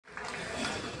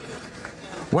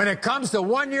When it comes to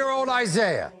one-year-old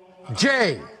Isaiah,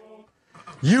 Jay,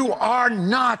 you are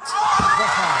not the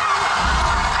father.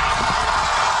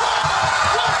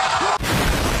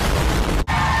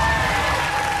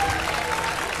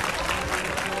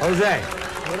 Jose,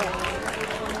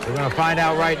 we're going to find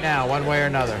out right now, one way or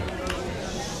another.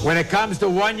 When it comes to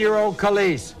one-year-old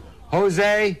Khalees,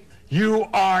 Jose, you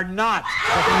are not.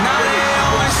 Now they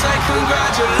always say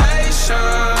congratulations.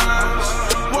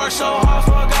 Work so hard,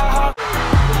 forgot how.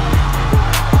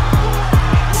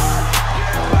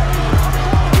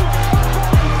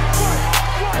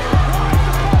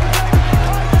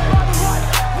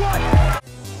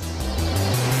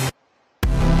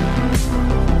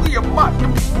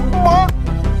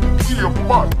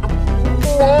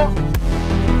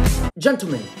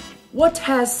 Gentlemen, what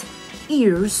has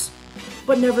ears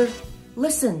but never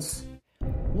listens?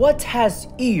 What has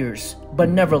ears but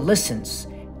never listens?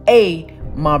 A,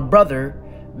 my brother.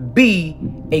 B,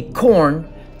 a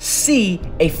corn. C,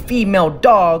 a female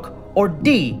dog. Or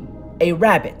D, a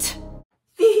rabbit?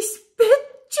 These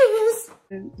bitches!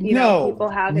 You know, people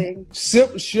having...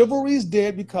 Chivalry's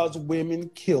dead because women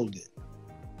killed it.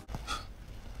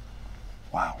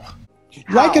 Wow.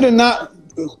 Like it or not,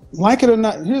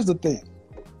 here's the thing.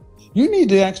 You need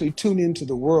to actually tune into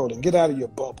the world and get out of your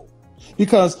bubble.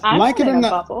 Because I'm like it or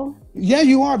not, bubble. Yeah,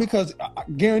 you are, because I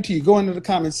guarantee you, go into the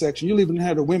comment section, you'll even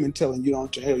have the women telling you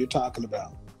what the hell you're talking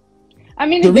about. I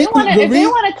mean, if they want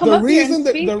to come up here and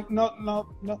speak. No,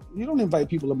 you don't invite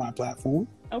people to my platform.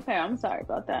 Okay, I'm sorry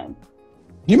about that.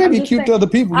 You may be cute to other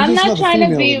people. I'm not trying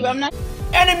to be. I'm not.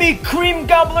 Enemy cream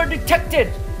gobbler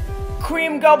detected.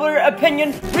 Cream gobbler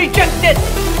opinion rejected.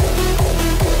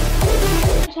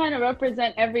 I'm trying to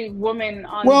represent every woman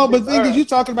on. Well, but the thing earth. is, you're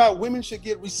talking about women should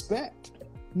get respect.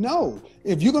 No,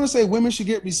 if you're going to say women should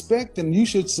get respect, then you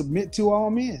should submit to all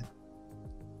men.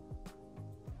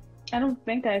 I don't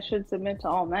think I should submit to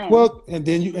all men. Well, and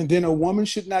then a woman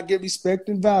should not get respect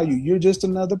and value. You're just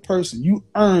another person. You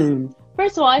earn.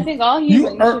 First of all, I think all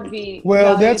humans should be.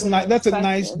 Well, that's nice.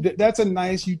 That's a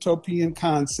nice utopian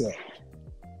concept.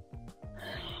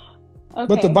 Okay.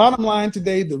 But the bottom line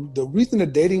today, the reason the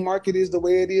dating market is the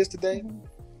way it is today,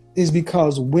 is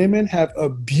because women have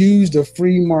abused the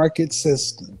free market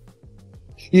system.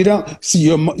 You don't see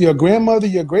your grandmother,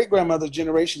 your great grandmother's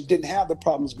generation didn't have the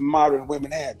problems modern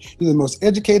women had. You're the most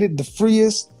educated, the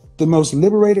freest, the most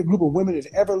liberated group of women that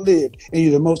ever lived, and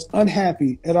you're the most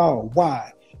unhappy at all.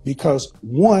 Why? Because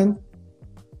one,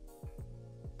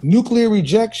 nuclear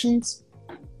rejections,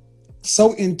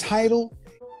 so entitled.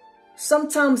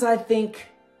 Sometimes I think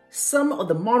some of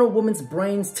the modern woman's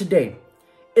brains today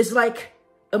is like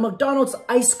a McDonald's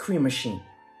ice cream machine,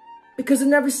 because it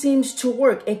never seems to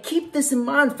work. And keep this in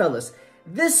mind, fellas.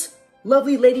 This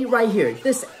lovely lady right here,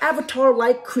 this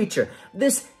avatar-like creature,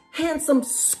 this handsome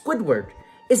Squidward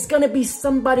is gonna be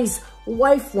somebody's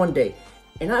wife one day.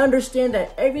 And I understand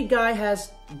that every guy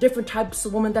has different types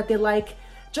of women that they like,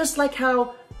 just like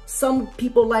how some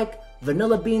people like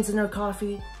vanilla beans in their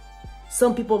coffee,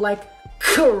 some people like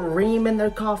cream in their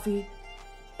coffee.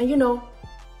 And you know,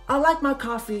 I like my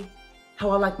coffee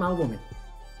how I like my woman,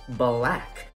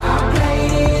 black. I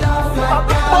played it off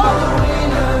like I'm a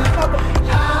winner.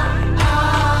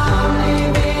 I'm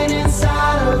living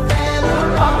inside a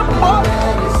phantom.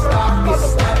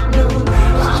 It's like noon.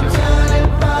 I'm turning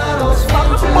bottles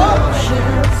into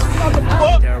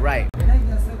oceans. They're right.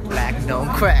 Black don't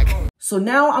crack. So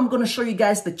now I'm gonna show you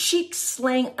guys the cheek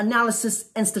slang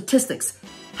analysis and statistics.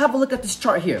 Have a look at this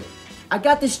chart here. I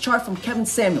got this chart from Kevin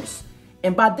Samuels.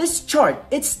 And by this chart,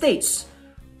 it states,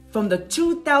 from the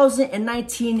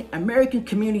 2019 American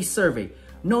Community Survey,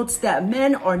 notes that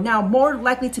men are now more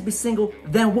likely to be single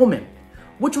than women,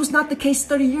 which was not the case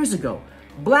 30 years ago.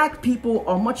 Black people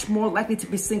are much more likely to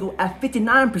be single at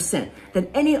 59% than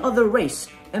any other race,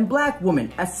 and black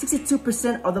women at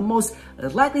 62% are the most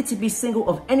likely to be single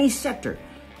of any sector.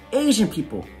 Asian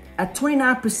people at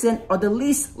 29% are the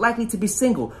least likely to be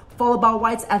single, followed by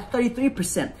whites at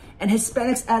 33% and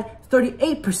Hispanics at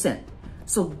 38%.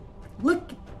 So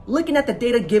looking at the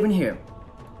data given here,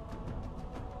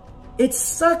 it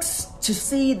sucks to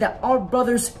see that our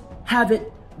brothers have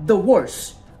it the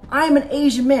worst. I am an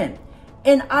Asian man,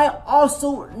 and I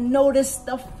also noticed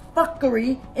the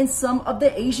fuckery in some of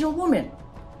the Asian women.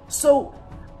 So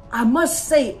I must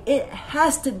say it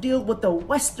has to deal with the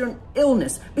Western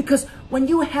illness, because when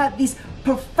you have these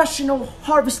professional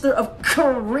harvester of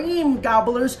cream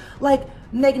gobblers like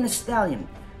Megan Thee Stallion,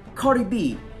 Cardi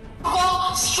B.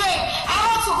 Go straight.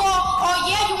 I have to go, oh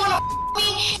yeah, you wanna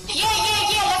me?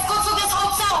 Yeah, let's go to this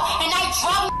hotel. And I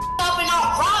drop up and I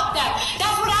rob them.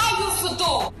 That's what I used to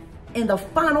do. And the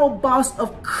final boss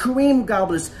of cream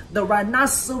gobblers, the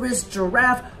rhinoceros,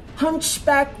 giraffe,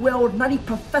 hunchback whale, nutty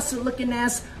professor looking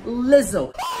ass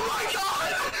Lizzo.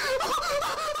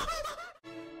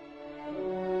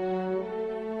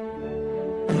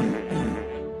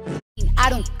 I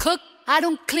don't cook, I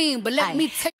don't clean, but let me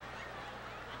take.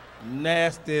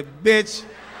 Nasty bitch.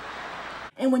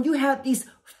 And when you have these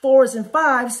 4s and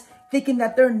 5s thinking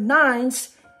that they're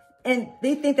 9s and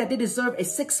they think that they deserve a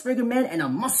 6-figure man and a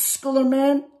muscular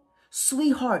man,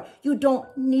 sweetheart, you don't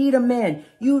need a man.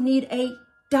 You need a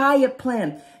diet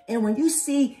plan. And when you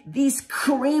see these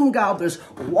cream gobblers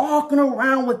walking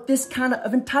around with this kind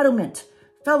of entitlement,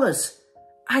 fellas,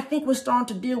 I think we're starting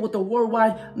to deal with a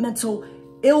worldwide mental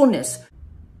illness.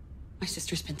 My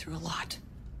sister's been through a lot.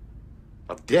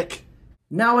 A dick.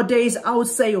 Nowadays, I would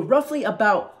say roughly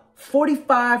about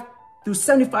 45 through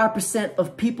 75%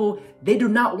 of people, they do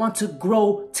not want to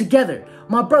grow together.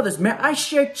 My brothers, may I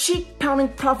share cheek-pounding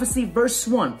prophecy verse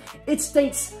 1. It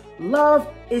states, love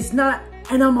is not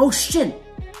an emotion,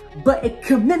 but a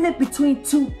commitment between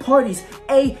two parties,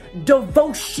 a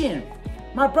devotion.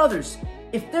 My brothers,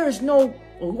 if there is no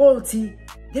loyalty,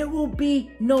 there will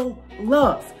be no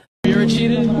love. You ever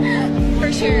cheated?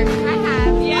 For sure, I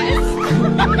have, yes.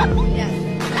 Yes,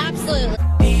 absolutely.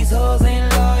 These hoes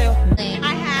ain't loyal.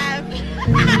 I have.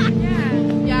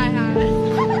 Yeah, I have.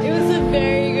 It was a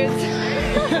very good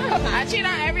time. I cheat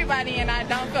on everybody and I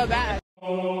don't feel bad.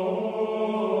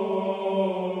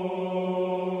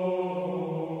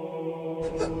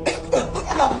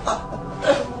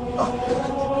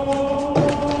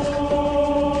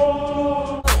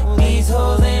 These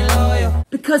hoes ain't loyal.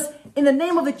 Because in the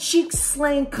name of the cheek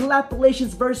slaying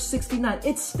collaborations verse 69,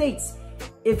 it states,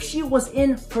 if she was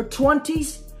in her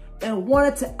 20s and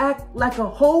wanted to act like a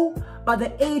hoe, by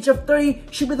the age of 30,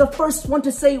 she'd be the first one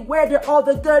to say, where did all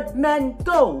the good men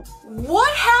go?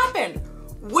 What happened?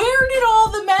 Where did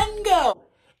all the men go?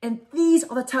 And these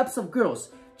are the types of girls.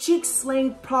 Cheek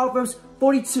slaying Proverbs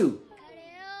 42.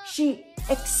 She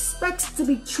expects to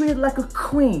be treated like a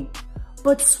queen.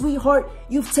 But sweetheart,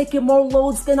 you've taken more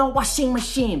loads than a washing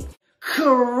machine.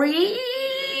 Cream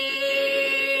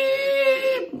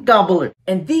gobbler.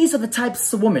 And these are the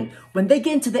types of women, when they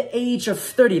get into the age of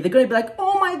 30, they're gonna be like,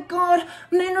 oh my God,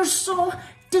 men are so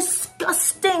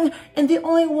disgusting. And they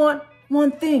only want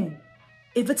one thing.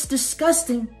 If it's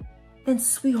disgusting, then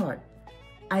sweetheart,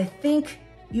 I think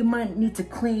you might need to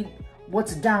clean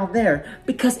what's down there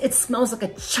because it smells like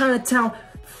a Chinatown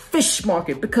fish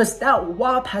market, because that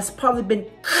wop has probably been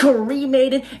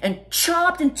cremated and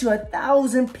chopped into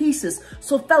 1,000 pieces.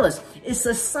 So fellas, is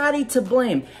society to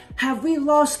blame? Have we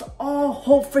lost all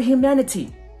hope for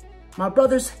humanity? My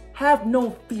brothers, have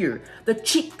no fear. The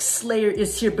cheek slayer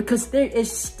is here because there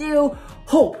is still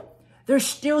hope. There's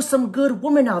still some good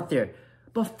women out there.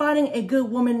 But finding a good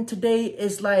woman today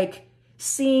is like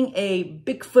seeing a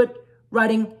Bigfoot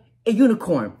riding a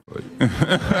unicorn.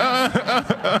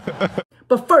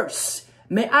 But first,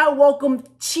 may I welcome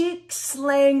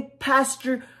cheek-slaying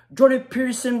Pastor Jordan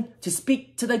Peterson to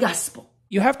speak to the gospel.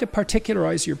 You have to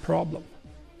particularize your problem.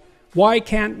 Why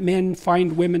can't men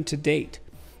find women to date?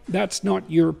 That's not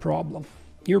your problem.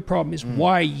 Your problem is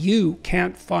why you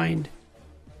can't find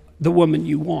the woman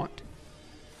you want.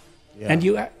 Yeah. And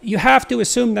you have to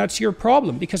assume that's your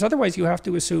problem, because otherwise you have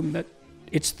to assume that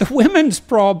it's the women's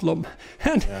problem.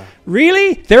 And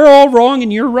really? They're all wrong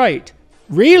and you're right.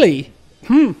 Really?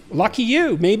 Lucky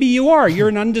you. Maybe you are. You're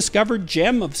an undiscovered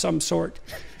gem of some sort.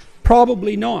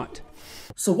 Probably not.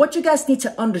 So what you guys need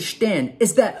to understand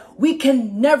is that we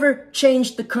can never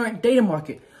change the current dating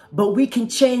market, but we can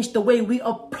change the way we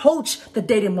approach the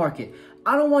dating market.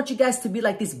 I don't want you guys to be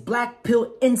like these black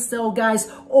pill incel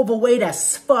guys, overweight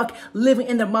as fuck, living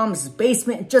in their mom's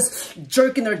basement and just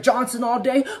jerking their Johnson all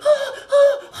day.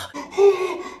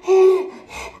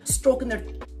 Stroking their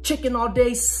chicken all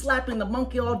day, slapping the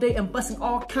monkey all day, and busting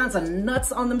all kinds of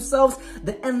nuts on themselves.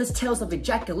 The endless tales of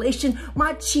ejaculation.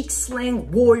 My cheek-slaying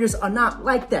warriors are not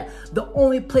like that. The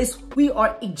only place we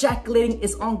are ejaculating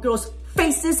is on girls'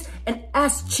 faces and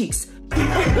ass cheeks.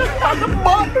 I'm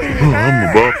about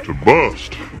to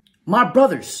bust. My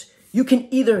brothers, you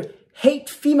can either hate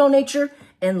female nature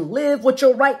and live with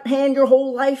your right hand your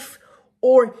whole life,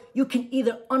 or you can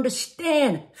either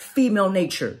understand female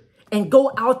nature and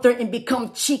go out there and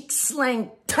become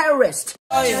cheek-slaying terrorists.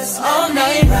 Oh, yes, all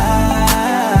night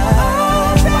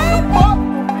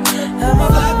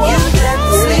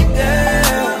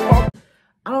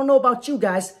I don't know about you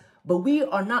guys, but we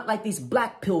are not like these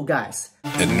black pill guys.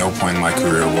 At no point in my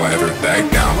career will I ever back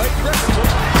down.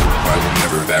 I will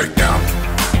never back down.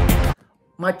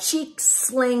 My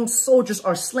cheek-slaying soldiers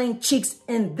are slaying cheeks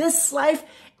in this life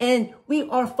And we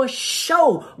are for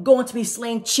sure going to be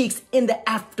slaying cheeks in the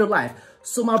afterlife.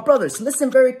 So my brothers,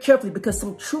 listen very carefully because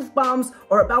some truth bombs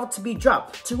are about to be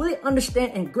dropped. To really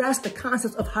understand and grasp the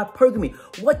concepts of hypergamy,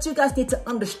 what you guys need to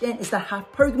understand is that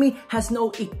hypergamy has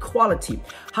no equality.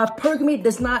 Hypergamy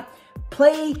does not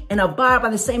play and abide by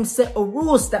the same set of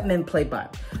rules that men play by.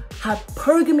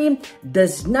 Hypergamy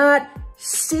does not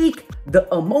seek the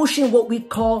emotion what we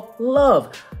call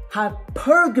love.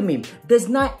 Hypergamy does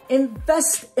not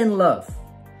invest in love.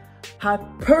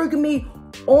 Hypergamy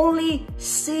only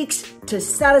seeks to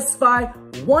satisfy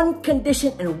one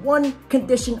condition and one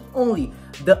condition only: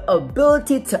 the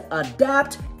ability to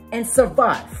adapt and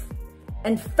survive.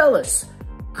 And fellas,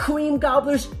 cream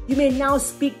gobblers, you may now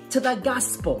speak to the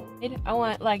gospel. I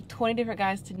want like 20 different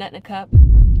guys to nut in a cup,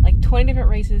 like 20 different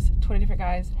races, 20 different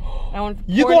guys. I want.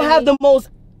 You're gonna have the most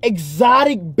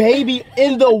exotic baby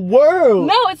in the world.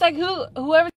 No, it's like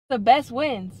whoever's the best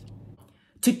wins.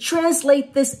 To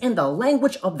translate this in the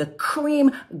language of the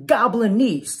cream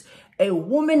gobblinese, a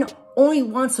woman only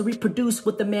wants to reproduce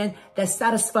with the man that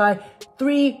satisfy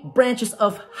 3 branches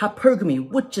of hypergamy,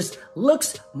 which is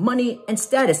looks, money, and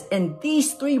status. And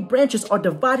these 3 branches are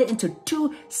divided into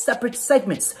 2 separate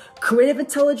segments: creative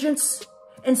intelligence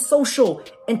and social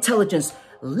intelligence.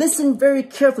 Listen very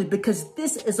carefully because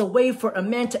this is a way for a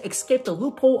man to escape the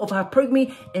loophole of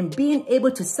hypergamy and being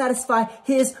able to satisfy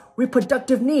his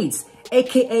reproductive needs,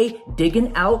 aka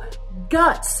digging out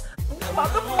guts.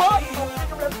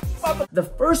 The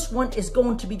first one is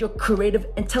going to be your creative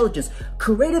intelligence.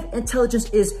 Creative intelligence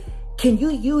is, can you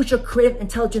use your creative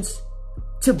intelligence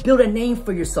to build a name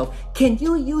for yourself? Can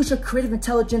you use your creative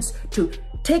intelligence to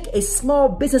take a small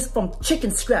business from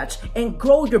chicken scratch and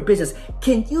grow your business?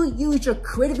 Can you use your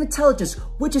creative intelligence,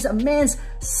 which is a man's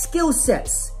skill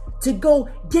sets, to go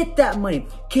get that money?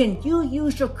 Can you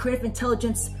use your creative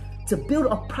intelligence to build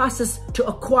a process to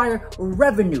acquire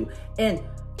revenue? And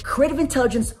creative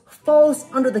intelligence falls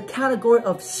under the category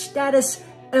of status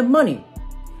and money.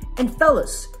 And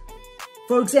fellas,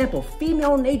 for example,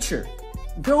 female nature.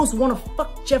 Girls want to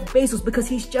fuck Jeff Bezos because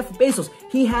he's Jeff Bezos.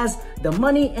 He has the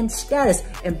money and status.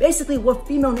 And basically what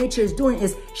female nature is doing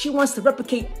is she wants to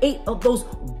replicate 8 of those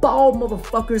bald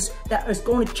motherfuckers that is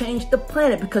going to change the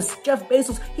planet, because Jeff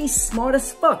Bezos, he's smart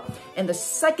as fuck. And the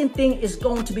second thing is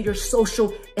going to be your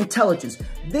social intelligence.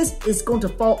 This is going to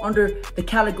fall under the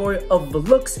category of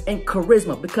looks and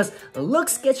charisma, because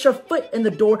looks get your foot in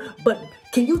the door, but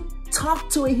can you talk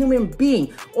to a human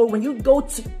being? Or when you go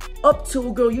up to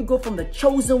a girl, you go from the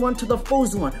chosen one to the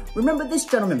frozen one. Remember this,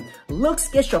 gentlemen, looks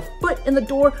get your foot in the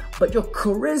door, but your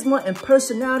charisma and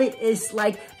personality is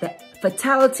like the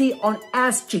fatality on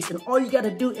ass cheeks, and all you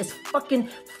gotta do is fucking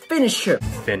finish her.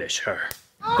 Finish her.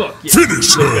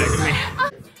 Finish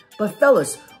her. But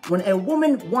fellas, when a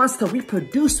woman wants to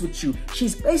reproduce with you,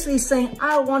 she's basically saying,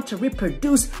 I want to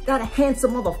reproduce that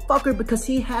handsome motherfucker because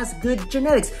he has good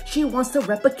genetics. She wants to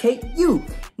replicate you.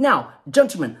 Now,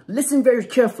 gentlemen, listen very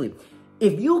carefully.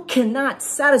 If you cannot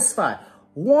satisfy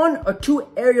 1 or 2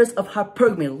 areas of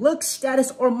hypergamy, looks,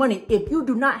 status, or money, if you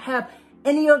do not have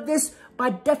any of this, by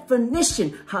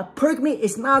definition, hypergamy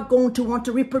is not going to want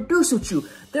to reproduce with you.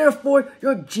 Therefore,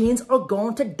 your genes are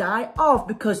going to die off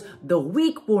because the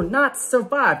weak will not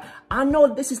survive. I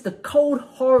know this is the cold,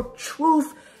 hard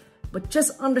truth, but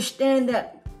just understand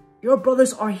that your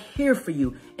brothers are here for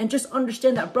you. And just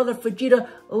understand that Brother Vegeta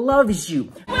loves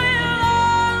you.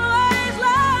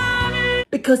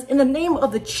 Because in the name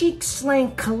of the cheek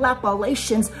slaying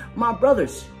collaborations, my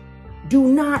brothers, do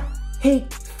not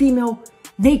hate female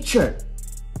nature,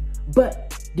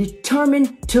 but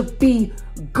determined to be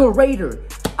greater.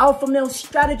 Alpha male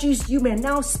strategies, you may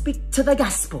now speak to the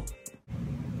gospel.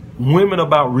 Women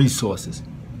about resources.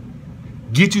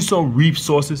 Get you some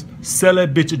resources, sell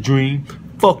that bitch a dream,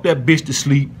 fuck that bitch to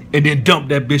sleep, and then dump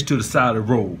that bitch to the side of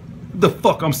the road. The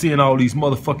fuck I'm seeing all these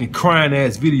motherfucking crying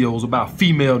ass videos about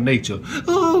female nature.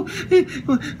 Oh,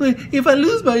 if I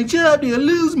lose my job, they'll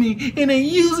lose me, and they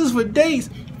use us for dates.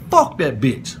 Fuck that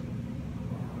bitch.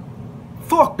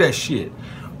 Fuck that shit.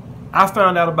 I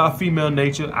found out about female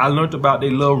nature. I learned about they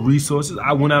love resources.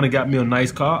 I went out and got me a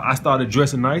nice car. I started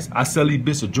dressing nice. I sell these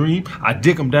bitches a dream. I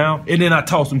dick them down, and then I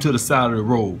toss them to the side of the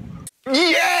road.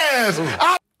 Yes!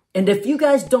 And if you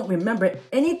guys don't remember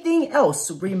anything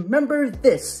else, remember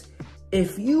this.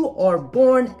 If you are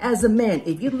born as a man,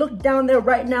 if you look down there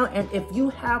right now, and if you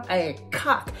have a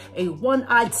cock, a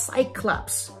one-eyed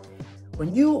cyclops,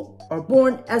 when you are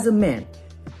born as a man,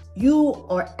 you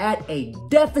are at a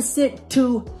deficit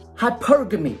to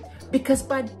hypergamy, because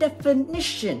by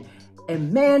definition, a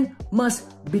man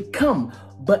must become,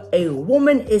 but a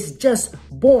woman is just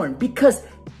born, because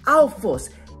alphas,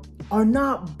 are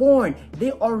not born.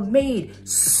 They are made,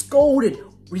 scolded,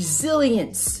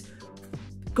 resilience,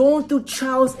 going through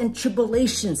trials and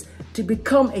tribulations to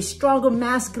become a stronger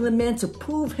masculine man, to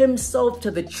prove himself to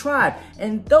the tribe.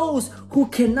 And those who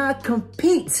cannot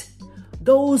compete,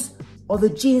 those are the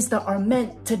genes that are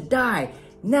meant to die.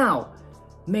 Now,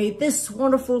 may this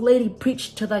wonderful lady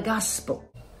preach to the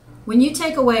gospel. When you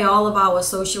take away all of our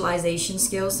socialization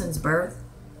skills since birth,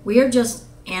 we are just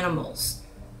animals.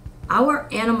 Our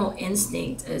animal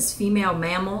instinct as female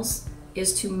mammals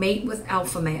is to mate with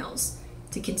alpha males,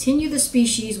 to continue the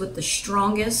species with the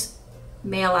strongest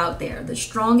male out there. The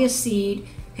strongest seed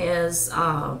has,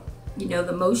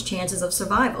 the most chances of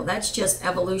survival. That's just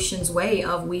evolution's way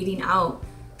of weeding out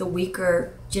the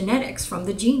weaker genetics from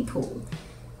the gene pool.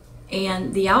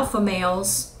 And the alpha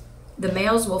males, the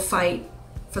males will fight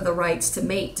for the rights to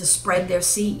mate, to spread their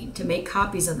seed, to make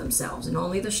copies of themselves. And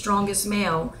only the strongest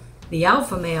male, the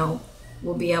alpha male,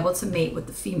 will be able to mate with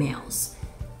the females.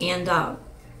 And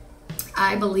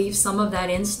I believe some of that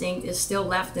instinct is still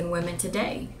left in women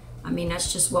today. I mean,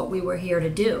 that's just what we were here to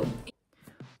do.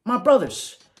 My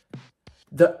brothers,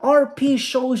 the RP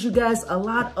shows you guys a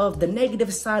lot of the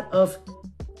negative side of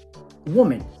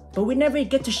women, but we never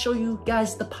get to show you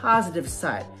guys the positive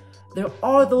side. There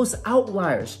are those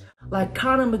outliers, like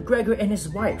Conor McGregor and his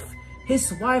wife.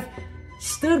 His wife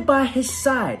stood by his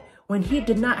side when he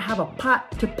did not have a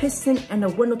pot to piss in and a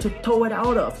window to throw it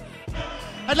out of.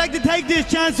 I'd like to take this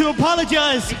chance to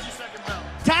apologize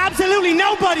to absolutely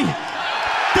nobody.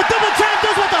 The double champ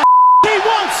does what the he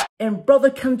wants. And brother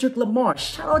Kendrick Lamar,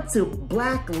 shout out to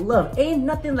Black Love. Ain't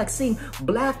nothing like seeing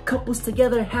black couples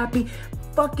together happy.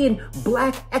 Fucking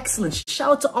black excellence.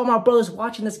 Shout out to all my brothers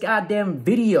watching this goddamn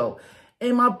video.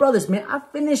 And my brothers, man, I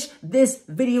finished this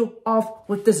video off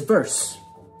with this verse.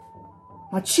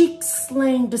 My cheek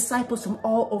slaying disciples from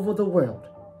all over the world.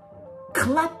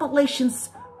 Collaborations,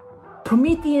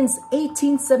 Prometheans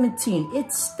 18:17.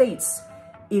 It states,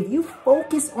 if you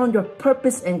focus on your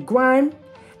purpose and grind,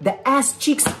 the ass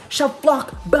cheeks shall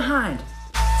flock behind.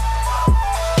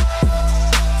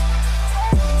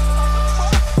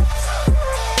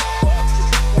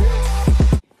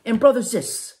 And brothers,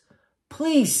 just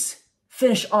please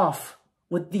finish off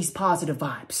with these positive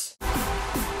vibes.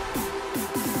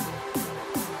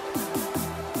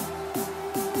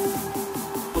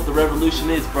 What the revolution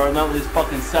is, bro. None of this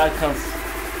fucking side comes.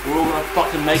 We're all gonna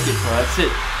fucking make it, bro. That's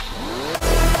it.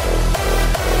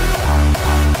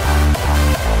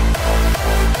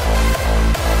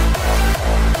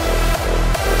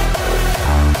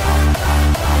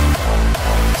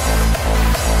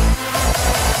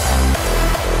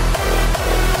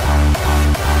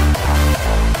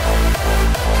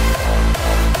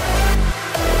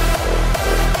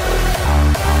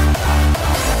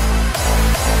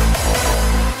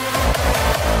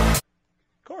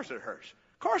 Of course it hurts.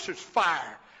 Of course it's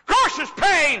fire. Of course it's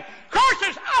pain. Of course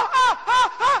it's that's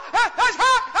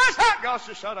hot. Gosh,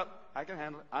 just shut up. I can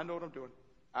handle it. I know what I'm doing.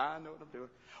 I know what I'm doing.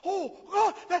 Oh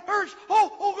God, that hurts.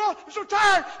 Oh God, I'm so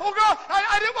tired. Oh God,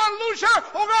 I didn't want to lose her.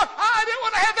 Oh God, I didn't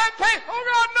want to have that pain. Oh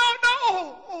God, no.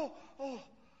 Oh.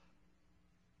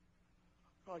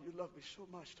 God, you love me so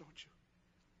much, don't you?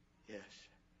 Yes.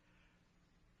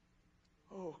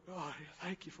 Oh God,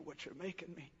 thank you for what you're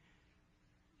making me.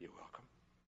 You're welcome.